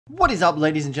What is up,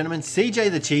 ladies and gentlemen?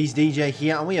 Cjthecheesedj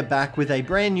here, and we are back with a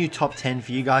brand new top 10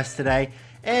 for you guys today.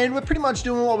 And we're pretty much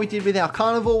doing what we did with our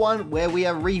carnivore one, where we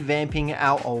are revamping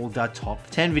our older top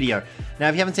 10 video. Now,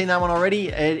 if you haven't seen that one already,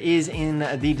 it is in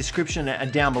the description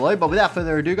down below. But without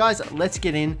further ado, guys, let's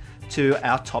get into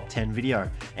our top 10 video.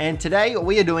 And today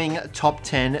we are doing top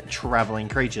 10 traveling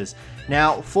creatures.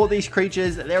 Now, for these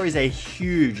creatures, there is a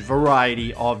huge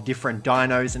variety of different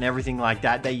dinos and everything like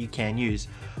that that you can use.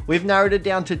 We've narrowed it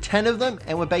down to 10 of them,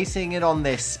 and we're basing it on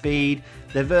their speed,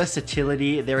 their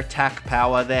versatility, their attack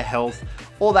power, their health,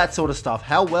 all that sort of stuff.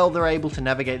 How well they're able to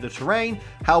navigate the terrain,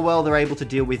 how well they're able to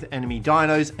deal with enemy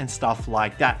dinos, and stuff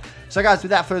like that. So guys,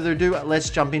 without further ado,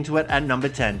 let's jump into it at number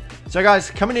 10. So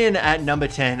guys, coming in at number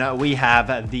 10, we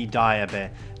have the Dire Bear.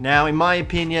 Now, in my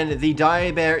opinion, the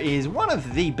Dire Bear is one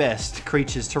of the best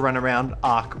creatures to run around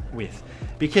Ark with,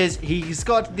 because he's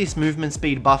got this movement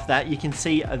speed buff that you can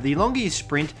see. The longer you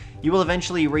sprint, you will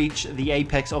eventually reach the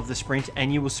apex of the sprint,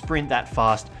 and you will sprint that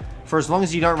fast for as long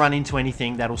as you don't run into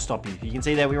anything that'll stop you. You can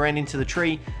see that we ran into the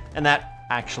tree, and that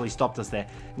actually stopped us there.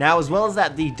 Now, as well as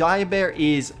that, the Dire Bear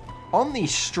is on the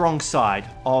strong side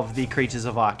of the creatures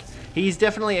of Ark. He's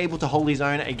definitely able to hold his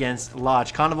own against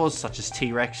large carnivores such as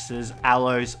T-Rexes,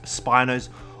 Allos, Spinos,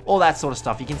 all that sort of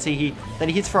stuff. You can see here that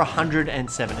he hits for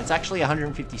 107. It's actually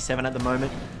 157 at the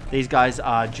moment. These guys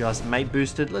are just mate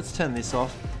boosted. Let's turn this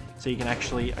off so you can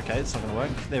actually... Okay, it's not going to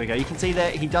work. There we go. You can see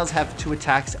that he does have 2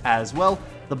 attacks as well.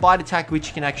 The bite attack, which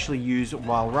you can actually use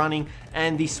while running,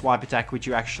 and the swipe attack, which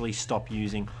you actually stop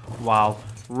using while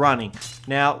running.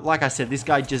 Now, like I said, this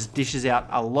guy just dishes out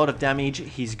a lot of damage.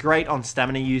 He's great on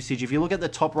stamina usage. If you look at the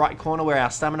top right corner where our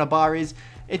stamina bar is,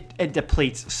 it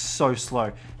depletes so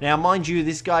slow. Now, mind you,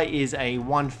 this guy is a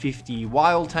 150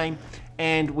 wild tame,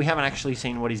 and we haven't actually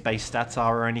seen what his base stats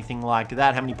are or anything like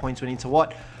that, how many points went into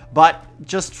what. But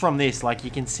just from this, like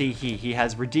you can see here, he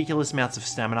has ridiculous amounts of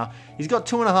stamina. He's got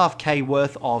 2.5k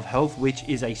worth of health, which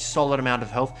is a solid amount of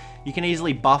health. You can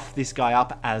easily buff this guy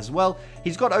up as well.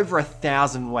 He's got over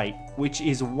 1,000 weight, which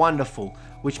is wonderful.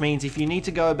 Which means if you need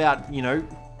to go about, you know,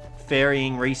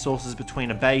 ferrying resources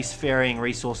between a base, ferrying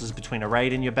resources between a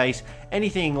raid and your base,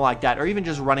 anything like that, or even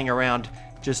just running around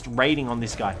just raiding on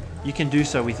this guy, you can do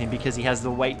so with him because he has the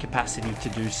weight capacity to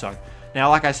do so. Now,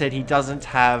 like I said, he doesn't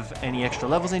have any extra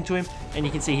levels into him, and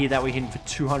you can see here that we're hitting for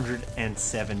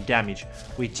 207 damage,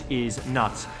 which is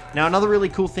nuts. Now, another really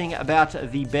cool thing about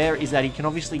the bear is that he can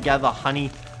obviously gather honey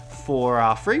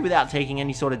for free without taking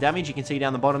any sort of damage. You can see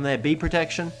down the bottom there, bee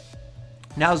protection.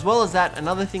 Now, as well as that,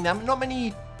 another thing that not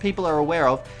many people are aware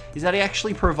of is that he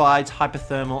actually provides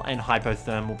hypothermal and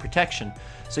hypothermal protection.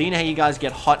 So you know how you guys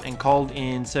get hot and cold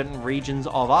in certain regions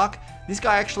of Ark? This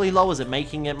guy actually lowers it,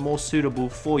 making it more suitable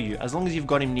for you, as long as you've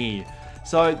got him near you.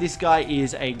 So this guy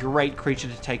is a great creature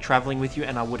to take traveling with you,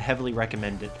 and I would heavily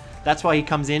recommend it. That's why he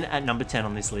comes in at number 10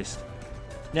 on this list.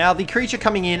 Now, the creature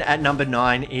coming in at number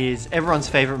 9 is everyone's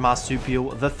favorite marsupial,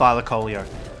 the Thylacoleo.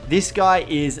 This guy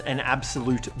is an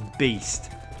absolute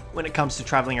beast when it comes to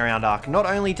traveling around Ark. Not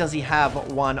only does he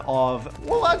have one of,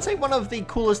 well, I'd say one of the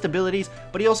coolest abilities,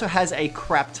 but he also has a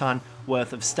crap ton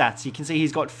worth of stats. You can see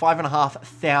he's got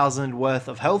 5,500 worth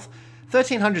of health,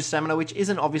 1,300 stamina, which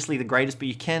isn't obviously the greatest, but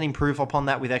you can improve upon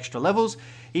that with extra levels.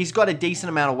 He's got a decent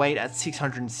amount of weight at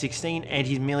 616, and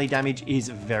his melee damage is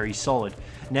very solid.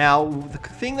 Now, the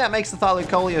thing that makes the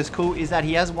Thylacoleos cool is that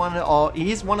he is one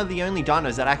of the only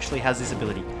dinos that actually has this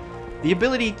ability. The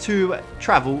ability to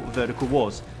travel vertical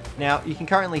wars. Now, you can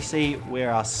currently see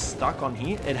we're stuck on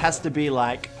here. It has to be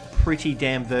like pretty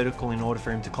damn vertical in order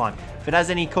for him to climb. If it has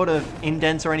any kind of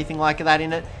indents or anything like that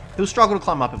in it, he'll struggle to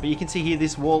climb up it. But you can see here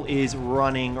this wall is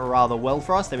running rather well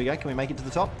for us. There we go. Can we make it to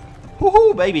the top?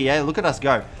 Woohoo, baby. Yeah, look at us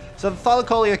go. So the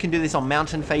Thylacoleo can do this on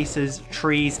mountain faces,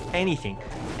 trees, anything.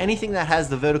 Anything that has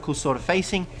the vertical sort of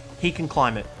facing, he can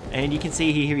climb it. And you can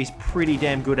see here he's pretty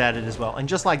damn good at it as well. And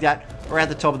just like that, we're at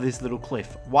the top of this little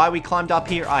cliff. Why we climbed up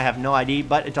here, I have no idea,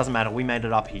 but it doesn't matter. We made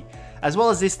it up here. As well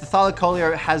as this, the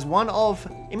Thylacoleo has one of,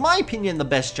 in my opinion, the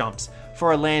best jumps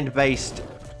for a land-based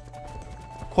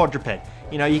quadruped.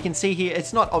 You know, you can see here,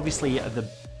 it's not obviously the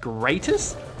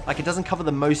greatest, like it doesn't cover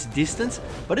the most distance,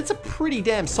 but it's a pretty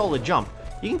damn solid jump.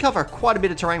 You can cover quite a bit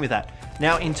of terrain with that.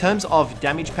 Now, in terms of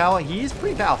damage power, he is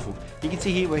pretty powerful. You can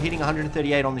see here we're hitting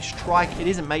 138 on this strike. It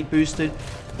isn't mate boosted,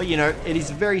 but you know, it is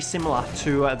very similar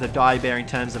to the Dire Bear in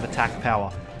terms of attack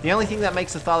power. The only thing that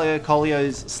makes the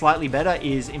Thylacoleos slightly better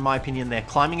is, in my opinion, their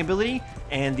climbing ability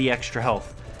and the extra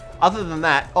health. Other than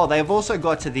that, oh, they've also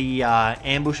got the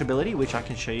ambush ability, which I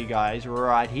can show you guys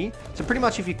right here. So pretty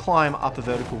much if you climb up a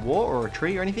vertical wall or a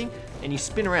tree or anything, and you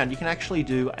spin around, you can actually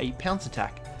do a pounce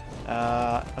attack.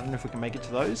 I don't know if we can make it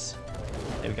to those.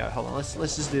 There we go. Hold on. Let's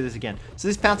just do this again. So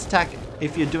this pounce attack,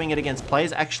 if you're doing it against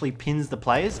players, actually pins the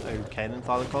players. Okay, then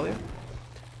Thylacoleo.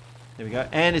 There we go.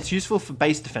 And it's useful for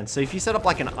base defense. So if you set up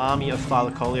like an army of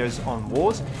Thylacoleos on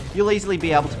wars, you'll easily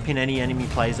be able to pin any enemy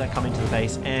players that come into the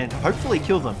base and hopefully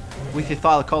kill them with your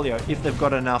Thylacoleo if they've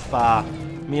got enough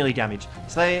melee damage.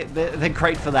 So they're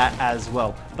great for that as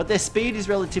well. But their speed is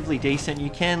relatively decent.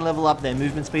 You can level up their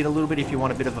movement speed a little bit if you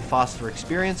want a bit of a faster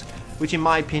experience, which in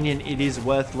my opinion, it is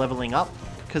worth leveling up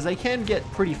because they can get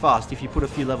pretty fast if you put a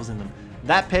few levels in them.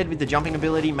 That paired with the jumping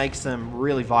ability makes them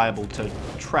really viable to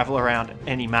travel around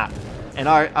any map. And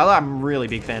I'm a really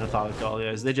big fan of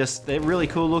Thylacoleos. They're really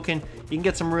cool looking. You can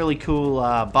get some really cool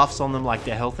buffs on them, like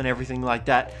their health and everything like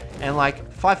that. And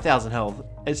like 5,000 health,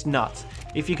 it's nuts.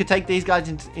 If you could take these guys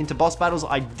into boss battles,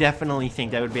 I definitely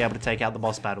think they would be able to take out the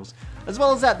boss battles. As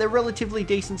well as that, they're relatively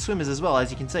decent swimmers as well, as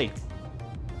you can see.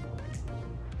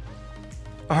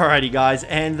 Alrighty guys,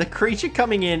 and the creature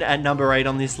coming in at number 8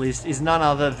 on this list is none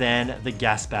other than the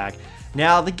gas bag.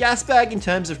 Now, the gas bag in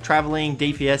terms of traveling,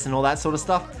 DPS and all that sort of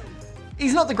stuff,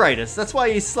 he's not the greatest. That's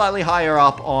why he's slightly higher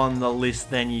up on the list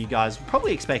than you guys would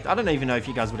probably expect. I don't even know if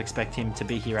you guys would expect him to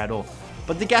be here at all.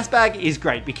 But the gas bag is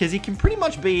great because he can pretty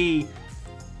much be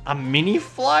a mini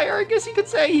flyer, I guess you could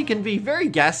say. He can be very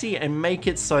gassy and make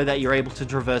it so that you're able to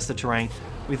traverse the terrain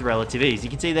with relative ease. You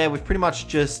can see there we've pretty much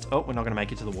just... Oh, we're not going to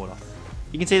make it to the water.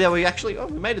 You can see that we actually... Oh,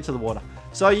 we made it to the water.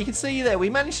 So you can see that we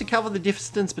managed to cover the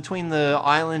distance between the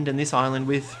island and this island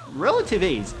with relative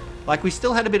ease. Like, we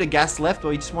still had a bit of gas left, but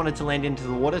we just wanted to land into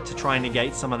the water to try and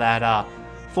negate some of that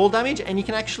fall damage. And you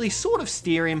can actually sort of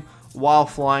steer him while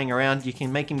flying around. You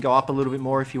can make him go up a little bit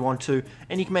more if you want to,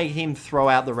 and you can make him throw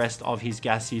out the rest of his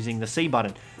gas using the C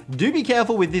button. Do be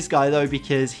careful with this guy though,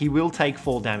 because he will take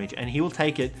fall damage, and he will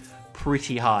take it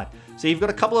pretty hard. So you've got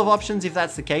a couple of options if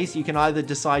that's the case. You can either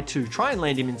decide to try and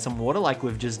land him in some water like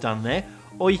we've just done there,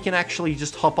 or you can actually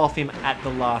just hop off him at the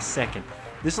last second.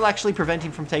 This will actually prevent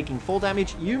him from taking fall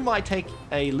damage. You might take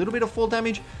a little bit of fall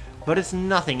damage, but it's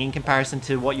nothing in comparison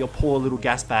to what your poor little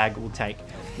gas bag will take.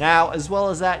 Now, as well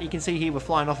as that, you can see here we're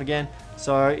flying off again.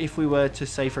 So if we were to,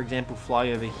 say, for example, fly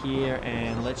over here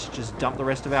and let's just dump the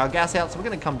rest of our gas out. So we're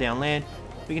going to come down land.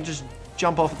 We can just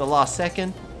jump off at the last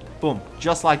second. Boom.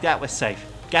 Just like that, we're safe.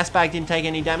 Gas bag didn't take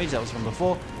any damage. That was from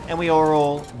before. And we are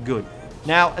all good.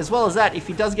 Now, as well as that, if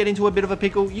he does get into a bit of a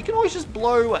pickle, you can always just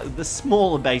blow the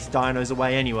smaller base dinos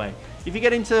away anyway. If you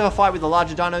get into a fight with the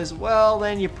larger dinos, well,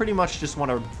 then you pretty much just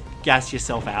want to gas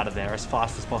yourself out of there as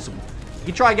fast as possible. You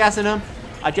can try gassing them.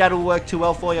 I doubt it'll work too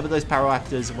well for you, but those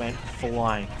Paractors went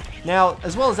flying. Now,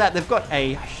 as well as that, they've got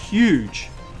a huge,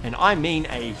 and I mean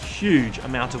a huge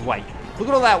amount of weight. Look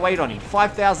at all that weight on him,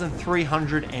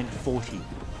 5,340.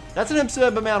 That's an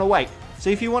absurd amount of weight.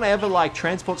 So if you want to ever like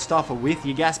transport stuff with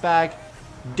your gas bag,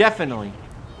 definitely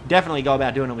go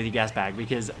about doing it with your gas bag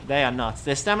because they are nuts.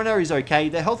 Their stamina is okay.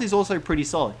 Their health is also pretty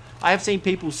solid. I have seen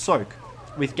people soak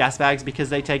with gas bags because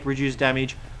they take reduced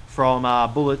damage from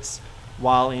bullets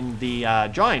while in the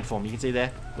giant form. You can see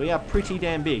there, we are pretty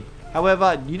damn big.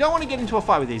 However, you don't want to get into a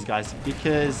fight with these guys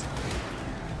because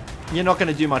you're not going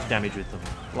to do much damage with them.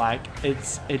 Like,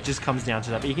 it just comes down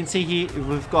to that. But you can see here,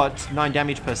 we've got 9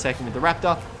 damage per second with the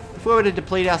Raptor. If we were to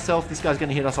deplete ourselves, this guy's going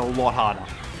to hit us a lot harder.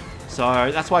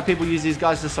 So that's why people use these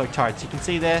guys to soak turrets. You can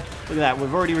see there, look at that,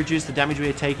 we've already reduced the damage we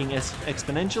are taking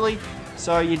exponentially.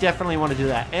 So you definitely want to do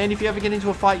that. And if you ever get into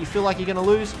a fight, you feel like you're going to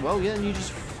lose, well, yeah, you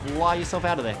just fly yourself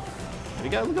out of there. There we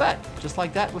go, look at that. Just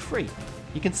like that, we're free.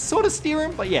 You can sort of steer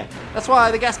him, but yeah, that's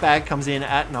why the gas bag comes in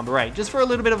at number 8, just for a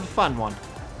little bit of a fun one.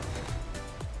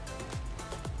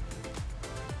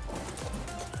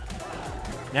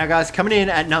 Now guys, coming in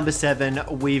at number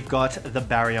 7, we've got the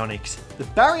Baryonyx. The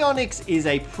Baryonyx is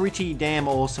a pretty damn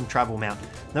awesome travel mount.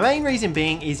 The main reason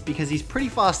being is because he's pretty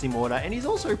fast in water and he's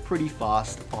also pretty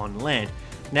fast on land.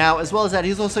 Now, as well as that,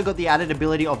 he's also got the added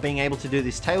ability of being able to do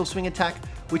this tail swing attack,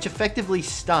 which effectively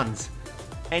stuns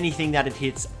anything that it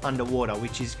hits underwater,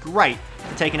 which is great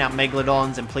for taking out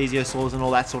Megalodons and Plesiosaurs and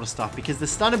all that sort of stuff because the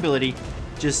stun ability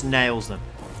just nails them.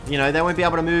 You know, they won't be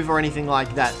able to move or anything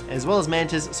like that, as well as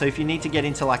Mantas, so if you need to get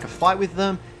into like a fight with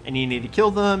them and you need to kill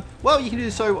them, well, you can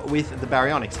do so with the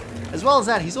Baryonyx. As well as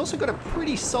that, he's also got a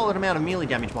pretty solid amount of melee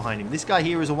damage behind him. This guy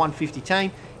here is a 150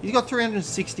 tame. He's got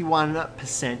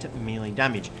 361% melee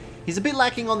damage. He's a bit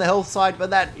lacking on the health side, but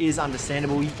that is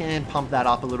understandable. You can pump that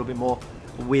up a little bit more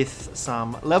with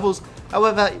some levels.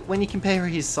 However, when you compare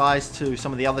his size to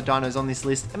some of the other dinos on this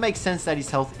list, it makes sense that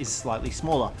his health is slightly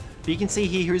smaller. But you can see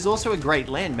here, he's also a great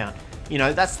land mount. You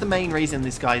know, that's the main reason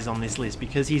this guy is on this list,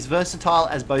 because he's versatile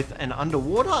as both an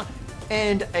underwater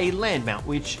and a land mount,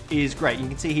 which is great. You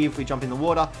can see here if we jump in the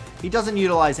water, he doesn't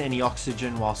utilize any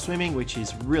oxygen while swimming, which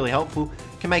is really helpful.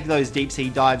 Can make those deep sea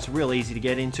dives real easy to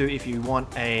get into if you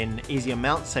want an easier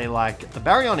mount, say like the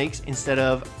baryonyx instead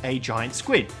of a giant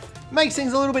squid. Makes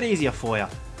things a little bit easier for you.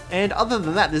 And other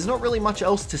than that, there's not really much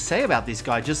else to say about this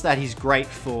guy, just that he's great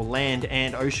for land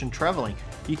and ocean traveling.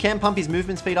 You can pump his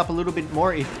movement speed up a little bit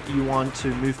more if you want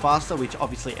to move faster, which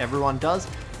obviously everyone does.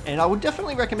 And I would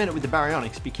definitely recommend it with the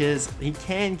baryonyx because he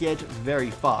can get very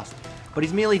fast. But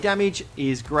his melee damage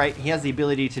is great. He has the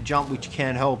ability to jump, which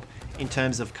can help in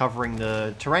terms of covering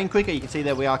the terrain quicker. You can see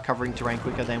that we are covering terrain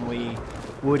quicker than we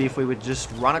would if we would just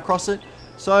run across it.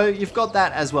 So you've got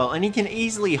that as well. And he can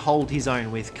easily hold his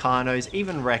own with Carnos,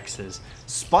 even Rexes.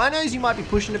 Spinos, you might be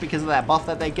pushing it because of that buff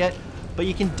that they get, but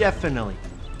you can definitely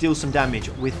deal some damage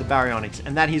with the baryonyx,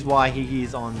 and that is why he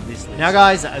is on this list. Now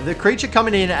guys, the creature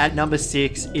coming in at number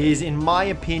 6 is, in my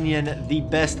opinion, the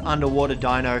best underwater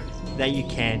dino that you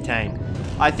can tame.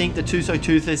 I think the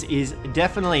Cjthecheesedj is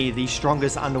definitely the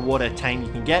strongest underwater tame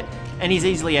you can get, and he's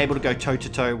easily able to go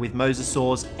toe-to-toe with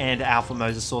mosasaurs and alpha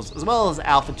mosasaurs, as well as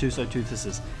alpha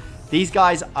Cjthecheesedjs. These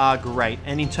guys are great,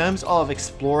 and in terms of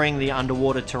exploring the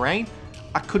underwater terrain,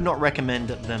 I could not recommend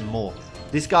them more.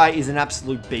 This guy is an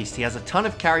absolute beast. He has a ton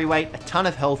of carry weight, a ton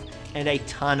of health, and a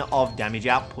ton of damage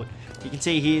output. You can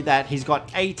see here that he's got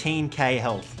 18k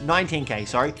health, 19k,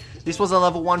 sorry. This was a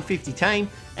level 150 tame,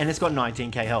 and it's got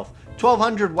 19k health.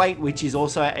 1200 weight, which is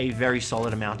also a very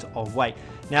solid amount of weight.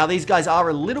 Now, these guys are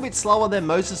a little bit slower than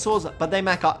mosasaurs, but they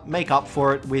make up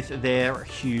for it with their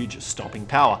huge stopping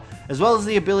power, as well as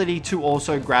the ability to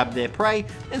also grab their prey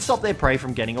and stop their prey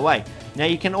from getting away. Now,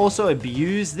 you can also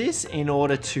abuse this in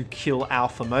order to kill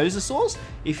alpha mosasaurs.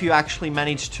 If you actually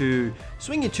manage to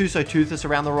swing your Cjthecheesedj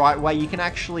around the right way, you can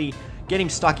actually get him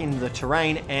stuck in the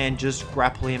terrain and just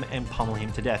grapple him and pummel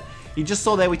him to death. You just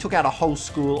saw there we took out a whole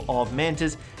school of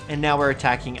mantas, and now we're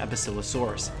attacking a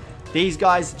basilosaurus. These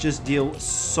guys just deal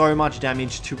so much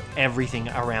damage to everything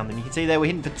around them. You can see they were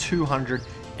hitting for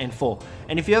 204.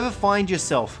 And if you ever find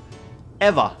yourself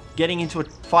ever getting into a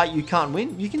fight you can't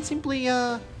win, you can simply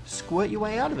squirt your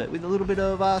way out of it with a little bit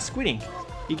of squid ink.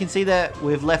 You can see that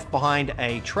we've left behind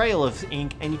a trail of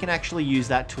ink, and you can actually use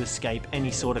that to escape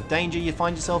any sort of danger you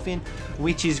find yourself in,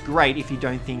 which is great if you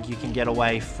don't think you can get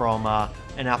away from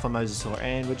an alpha mosasaur.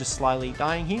 And we're just slightly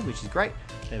dying here, which is great.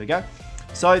 There we go.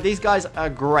 So these guys are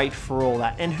great for all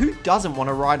that. And who doesn't want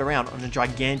to ride around on a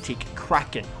gigantic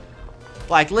kraken?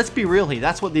 Like, let's be real here.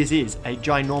 That's what this is, a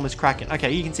ginormous kraken.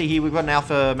 Okay, you can see here we've got an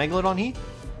alpha megalodon here.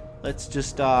 Let's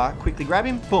just quickly grab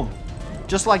him. Boom.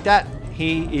 Just like that,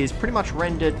 he is pretty much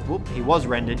rendered. Whoop, he was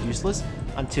rendered useless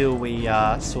until we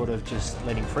sort of just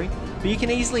let him free. But you can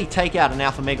easily take out an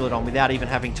alpha megalodon without even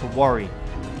having to worry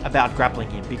about grappling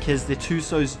him, because the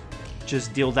Tusos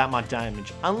just deal that much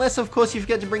damage. Unless, of course, you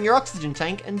forget to bring your oxygen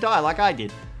tank and die like I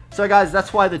did. So guys,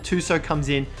 that's why the Tuso comes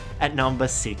in at number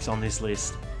 6 on this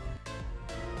list.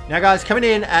 Now guys, coming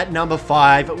in at number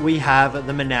 5, we have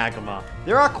the Managama.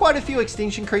 There are quite a few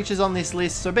extinction creatures on this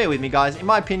list, so bear with me guys. In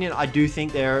my opinion, I do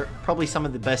think they're probably some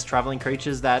of the best traveling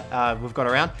creatures that we've got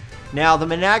around. Now, the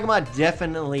Managama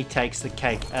definitely takes the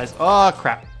cake as... Oh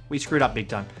crap, we screwed up big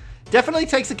time. Definitely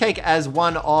takes the cake as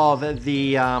one of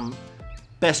the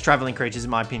best traveling creatures in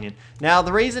my opinion. Now,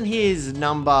 the reason he is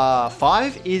number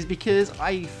 5 is because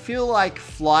I feel like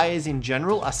flyers in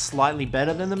general are slightly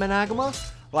better than the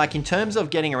Managama. Like, in terms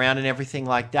of getting around and everything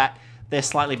like that, they're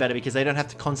slightly better because they don't have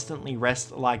to constantly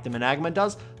rest like the Managama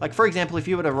does. Like, for example, if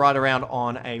you were to ride around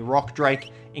on a rock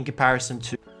drake in comparison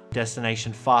to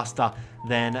destination faster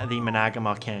than the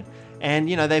Managama can. And,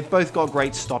 you know, they've both got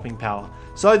great stopping power.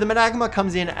 So the Managama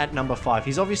comes in at number 5.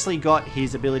 He's obviously got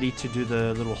his ability to do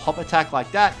the little hop attack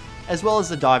like that, as well as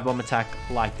the dive bomb attack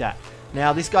like that.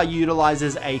 Now, this guy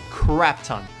utilizes a crap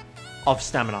ton of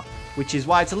stamina, which is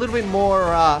why it's a little bit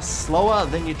more slower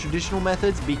than your traditional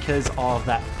methods because of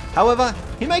that. However,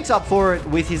 he makes up for it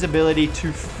with his ability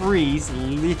to freeze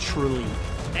literally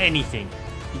anything.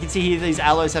 You can see here these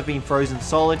alloys have been frozen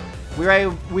solid. We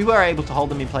were able to hold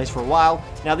them in place for a while.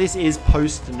 Now, this is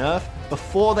post-nerf.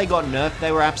 Before they got nerfed,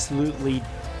 they were absolutely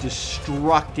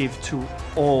destructive to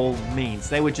all means.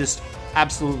 They were just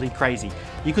absolutely crazy.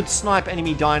 You could snipe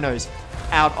enemy dinos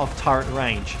out of turret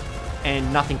range,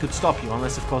 and nothing could stop you,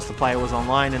 unless, of course, the player was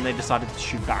online and they decided to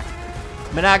shoot back.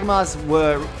 Managamas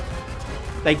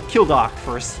they kill dark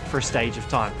for a stage of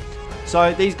time.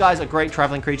 So these guys are great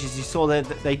traveling creatures. You saw that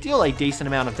they deal a decent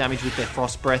amount of damage with their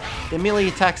frost breath. Their melee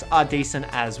attacks are decent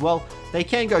as well. They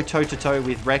can go toe-to-toe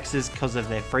with Rexes because of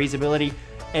their freeze ability.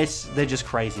 They're just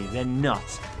crazy. They're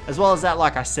nuts. As well as that,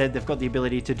 like I said, they've got the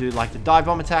ability to do like the dive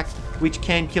bomb attack, which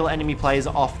can kill enemy players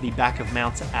off the back of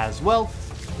mounts as well,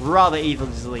 rather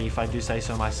easily if I do say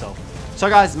so myself. So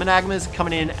guys, Monagmas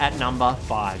coming in at number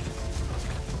 5.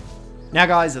 Now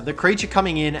guys, the creature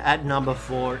coming in at number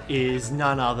 4 is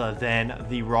none other than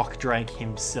the Rock Drake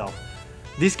himself.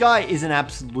 This guy is an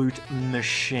absolute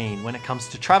machine when it comes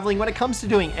to traveling, when it comes to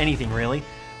doing anything really.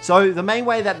 So the main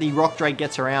way that the Rock Drake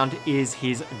gets around is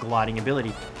his gliding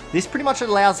ability. This pretty much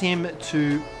allows him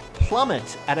to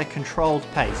plummet at a controlled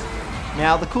pace.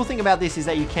 Now the cool thing about this is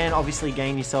that you can obviously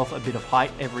gain yourself a bit of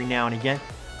height every now and again,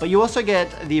 but you also get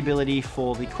the ability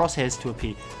for the crosshairs to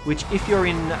appear, which if you're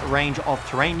in range of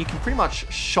terrain, you can pretty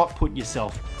much shot put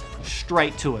yourself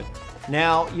straight to it.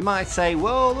 Now, you might say,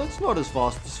 well, that's not as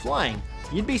fast as flying.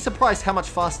 You'd be surprised how much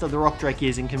faster the Rock Drake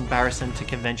is in comparison to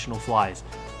conventional flies.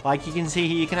 Like you can see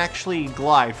here, you can actually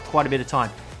glide for quite a bit of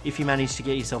time if you manage to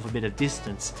get yourself a bit of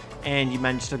distance and you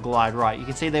manage to glide right. You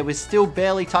can see that we're still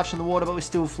barely touching the water, but we're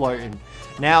still floating.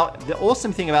 Now, the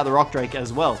awesome thing about the Rock Drake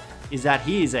as well is that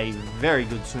he is a very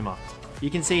good swimmer. You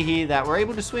can see here that we're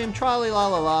able to swim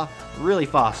tra-la-la-la-la really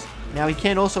fast. Now he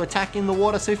can also attack in the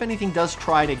water, so if anything does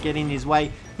try to get in his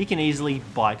way, he can easily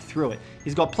bite through it.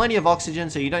 He's got plenty of oxygen,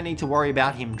 so you don't need to worry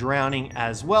about him drowning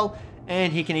as well,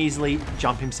 and he can easily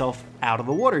jump himself out of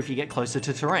the water if you get closer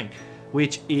to terrain,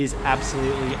 which is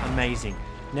absolutely amazing.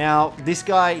 Now, this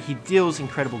guy, he deals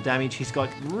incredible damage. He's got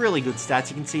really good stats.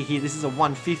 You can see here, this is a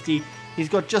 150. He's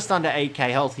got just under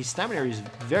 8k health. His stamina is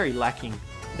very lacking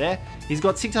there. He's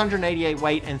got 688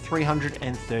 weight and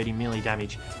 330 melee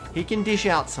damage. He can dish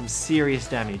out some serious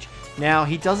damage. Now,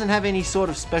 he doesn't have any sort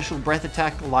of special breath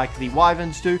attack like the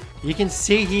Wyverns do. You can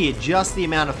see here just the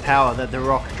amount of power that the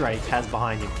Rock Drake has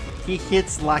behind him. He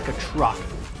hits like a truck.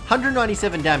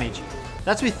 197 damage.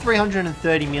 That's with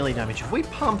 330 melee damage. If we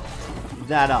pump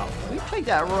that up, we take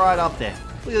that right up there.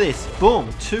 Look at this. Boom.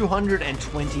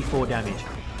 224 damage.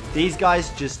 These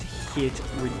guys just hit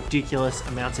ridiculous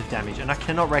amounts of damage, and I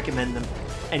cannot recommend them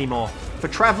anymore. For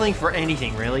traveling, for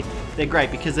anything really, they're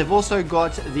great because they've also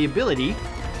got the ability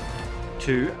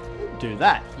to do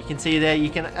that. You can see there, you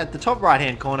can, at the top right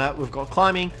hand corner, we've got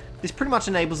climbing. This pretty much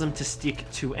enables them to stick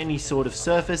to any sort of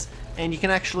surface, and you can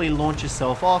actually launch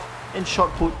yourself off and shot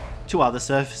put to other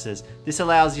surfaces. This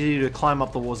allows you to climb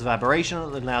up the walls of aberration,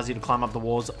 it allows you to climb up the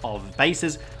walls of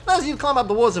bases, it allows you to climb up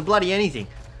the walls of bloody anything.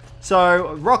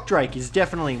 So Rock Drake is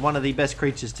definitely one of the best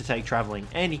creatures to take traveling,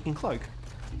 and he can cloak.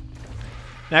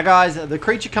 Now guys, the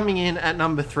creature coming in at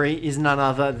number 3 is none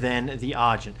other than the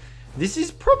Argent. This is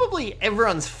probably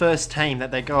everyone's first tame that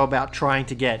they go about trying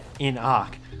to get in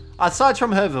Ark, aside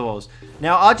from herbivores.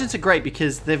 Now Argents are great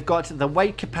because they've got the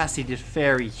weight capacity to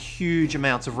ferry huge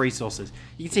amounts of resources.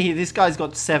 You can see here this guy's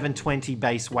got 720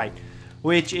 base weight,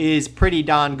 which is pretty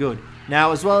darn good.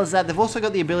 Now, as well as that, they've also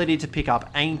got the ability to pick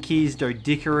up Ankies,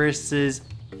 Doedicurus's,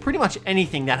 pretty much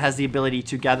anything that has the ability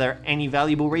to gather any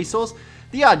valuable resource.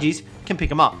 The Argies can pick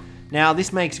them up. Now,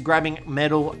 this makes grabbing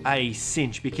metal a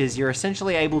cinch because you're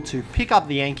essentially able to pick up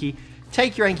the Anki,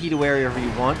 take your Anki to wherever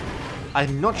you want.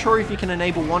 I'm not sure if you can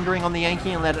enable wandering on the Anki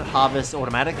and let it harvest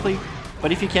automatically,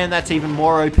 but if you can, that's even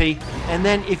more OP. And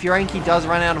then if your Anki does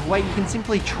run out of weight, you can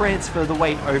simply transfer the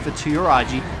weight over to your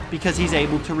Argy because he's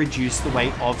able to reduce the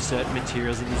weight of certain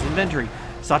materials in his inventory,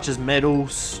 such as metal,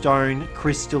 stone,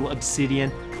 crystal,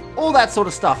 obsidian, all that sort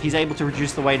of stuff. He's able to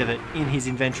reduce the weight of it in his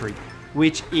inventory,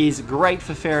 which is great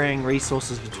for ferrying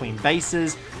resources between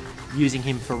bases, using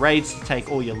him for raids to take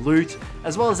all your loot.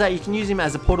 As well as that, you can use him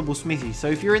as a portable smithy. So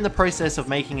if you're in the process of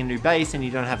making a new base and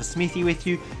you don't have a smithy with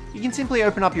you, you can simply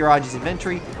open up your Argy's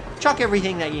inventory, chuck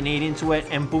everything that you need into it,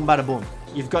 and boom bada boom.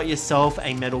 You've got yourself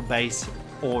a metal base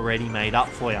already made up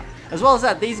for you. As well as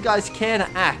that, these guys can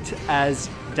act as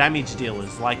damage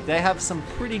dealers. Like, they have some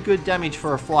pretty good damage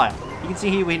for a flyer. You can see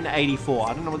here we're hitting 84.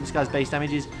 I don't know what this guy's base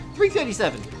damage is.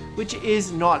 337, which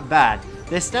is not bad.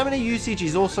 Their stamina usage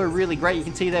is also really great. You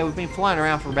can see there we've been flying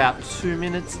around for about 2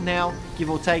 minutes now, give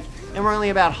or take, and we're only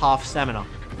about half stamina,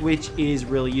 which is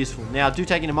really useful. Now, do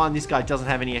take into mind this guy doesn't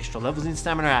have any extra levels in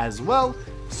stamina as well,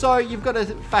 so you've got to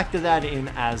factor that in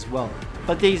as well.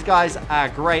 But these guys are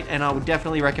great, and I would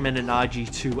definitely recommend an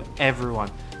RG to everyone.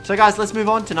 So guys, let's move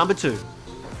on to number 2.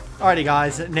 Alrighty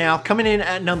guys, now coming in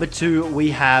at number 2, we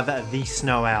have the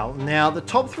Snow Owl. Now, the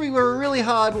top 3 were a really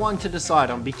hard one to decide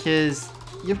on because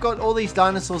you've got all these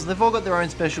dinosaurs, they've all got their own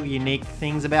special unique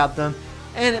things about them,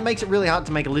 and it makes it really hard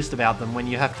to make a list about them when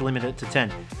you have to limit it to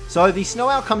 10. So the Snow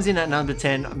Owl comes in at number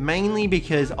 10 mainly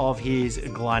because of his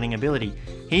gliding ability.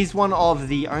 He's one of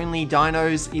the only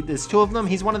dinos, there's 2 of them,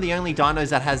 he's one of the only dinos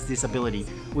that has this ability,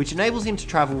 which enables him to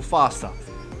travel faster.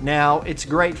 Now, it's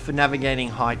great for navigating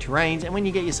high terrains, and when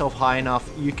you get yourself high enough,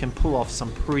 you can pull off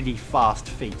some pretty fast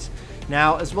feats.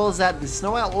 Now, as well as that, the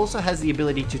snow owl also has the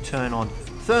ability to turn on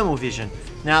thermal vision.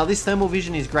 Now, this thermal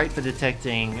vision is great for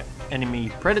detecting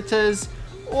enemy predators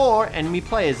or enemy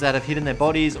players that have hidden their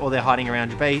bodies or they're hiding around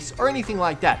your base or anything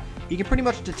like that. You can pretty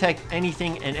much detect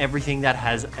anything and everything that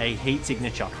has a heat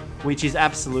signature, which is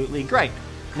absolutely great.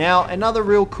 Now, another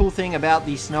real cool thing about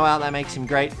the snow owl that makes him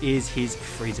great is his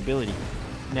freeze ability.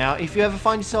 Now, if you ever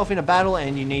find yourself in a battle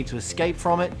and you need to escape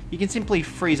from it, you can simply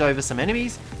freeze over some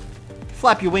enemies,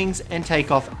 flap your wings, and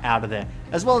take off out of there.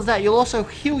 As well as that, you'll also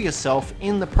heal yourself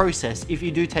in the process if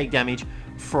you do take damage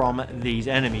from these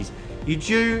enemies. You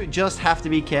do just have to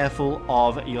be careful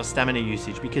of your stamina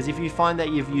usage, because if you find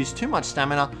that you've used too much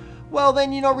stamina, well,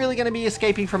 then you're not really going to be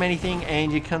escaping from anything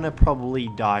and you're going to probably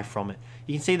die from it.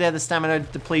 You can see there the stamina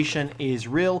depletion is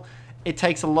real. It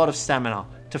takes a lot of stamina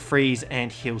to freeze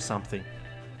and heal something.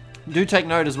 Do take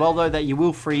note as well, though, that you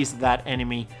will freeze that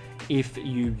enemy if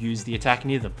you use the attack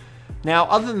near them. Now,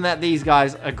 other than that, these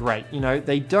guys are great. You know,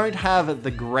 they don't have the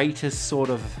greatest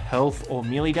sort of health or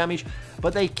melee damage,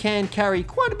 but they can carry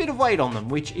quite a bit of weight on them,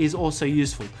 which is also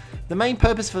useful. The main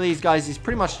purpose for these guys is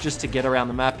pretty much just to get around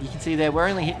the map. You can see there, we're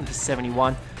only hitting for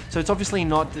 71, so it's obviously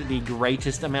not the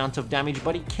greatest amount of damage,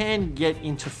 but it can get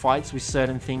into fights with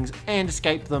certain things and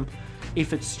escape them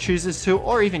if it chooses to,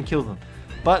 or even kill them.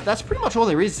 But that's pretty much all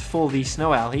there is for the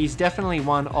snow owl. He's definitely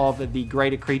one of the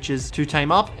greater creatures to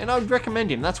tame up, and I would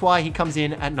recommend him. That's why he comes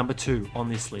in at number 2 on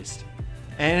this list.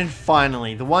 And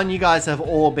finally, the one you guys have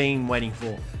all been waiting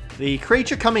for. The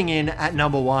creature coming in at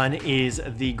number 1 is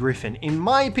the griffin. In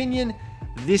my opinion,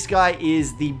 this guy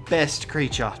is the best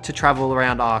creature to travel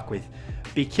around Ark with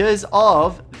because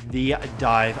of the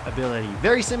dive ability.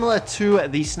 Very similar to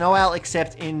the snow owl,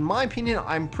 except in my opinion,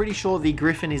 I'm pretty sure the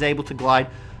griffin is able to glide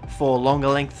for longer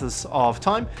lengths of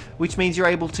time, which means you're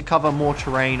able to cover more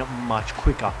terrain much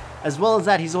quicker. As well as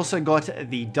that, he's also got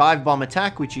the dive bomb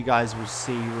attack, which you guys will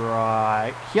see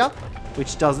right here,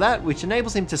 which does that, which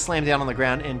enables him to slam down on the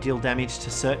ground and deal damage to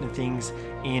certain things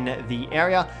in the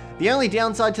area. The only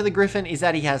downside to the griffin is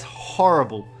that he has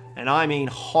horrible, and I mean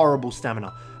horrible,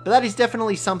 stamina. But that is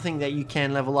definitely something that you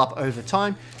can level up over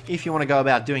time if you want to go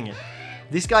about doing it.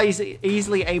 This guy is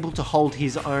easily able to hold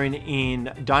his own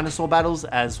in dinosaur battles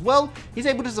as well. He's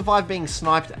able to survive being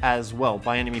sniped as well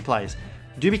by enemy players.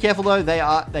 Do be careful though,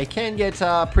 they can get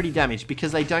pretty damaged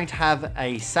because they don't have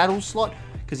a saddle slot,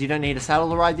 because you don't need a saddle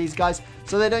to ride these guys,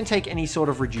 so they don't take any sort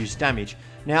of reduced damage.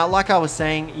 Now, like I was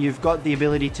saying, you've got the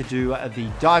ability to do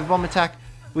the dive bomb attack,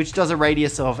 which does a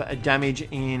radius of damage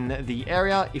in the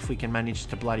area if we can manage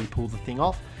to bloody pull the thing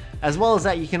off. As well as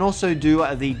that, you can also do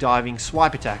the diving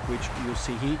swipe attack, which you'll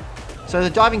see here. So the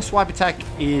diving swipe attack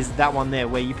is that one there,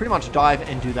 where you pretty much dive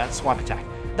and do that swipe attack.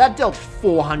 That dealt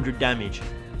 400 damage.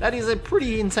 That is a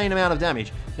pretty insane amount of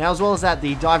damage. Now, as well as that,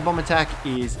 the dive bomb attack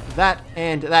is that,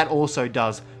 and that also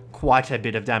does quite a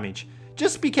bit of damage.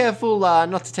 Just be careful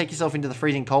not to take yourself into the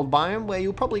freezing cold biome, where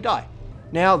you'll probably die.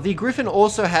 Now, the griffin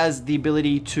also has the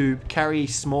ability to carry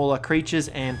smaller creatures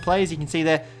and players. You can see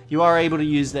there, you are able to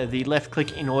use the left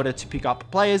click in order to pick up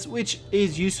players, which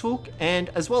is useful. And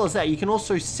as well as that, you can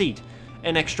also seat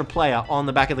an extra player on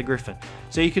the back of the griffin.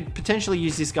 So you could potentially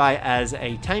use this guy as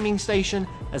a taming station,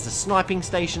 as a sniping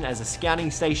station, as a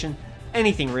scouting station,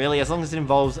 anything really, as long as it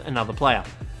involves another player.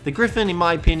 The griffin, in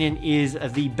my opinion, is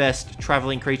the best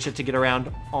traveling creature to get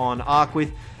around on Ark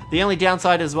with. The only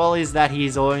downside as well is that he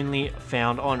is only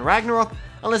found on Ragnarok,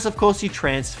 unless of course you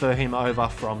transfer him over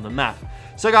from the map.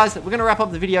 So guys, we're going to wrap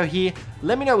up the video here.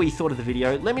 Let me know what you thought of the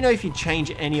video. Let me know if you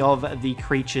change any of the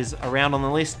creatures around on the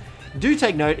list. Do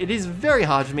take note, it is very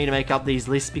hard for me to make up these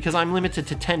lists because I'm limited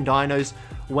to 10 dinos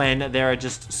when there are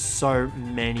just so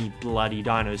many bloody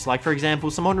dinos. Like for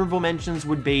example, some honorable mentions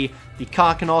would be the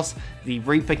Karkanos, the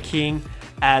Reaper King,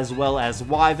 as well as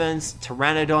Wyverns,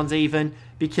 Pteranodons even,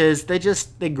 because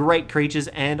they're great creatures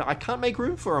and I can't make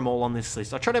room for them all on this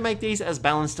list. I try to make these as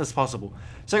balanced as possible.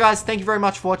 So guys, thank you very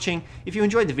much for watching. If you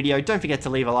enjoyed the video, don't forget to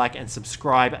leave a like and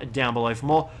subscribe down below for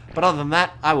more. But other than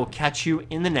that, I will catch you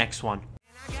in the next one.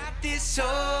 I got this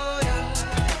soda.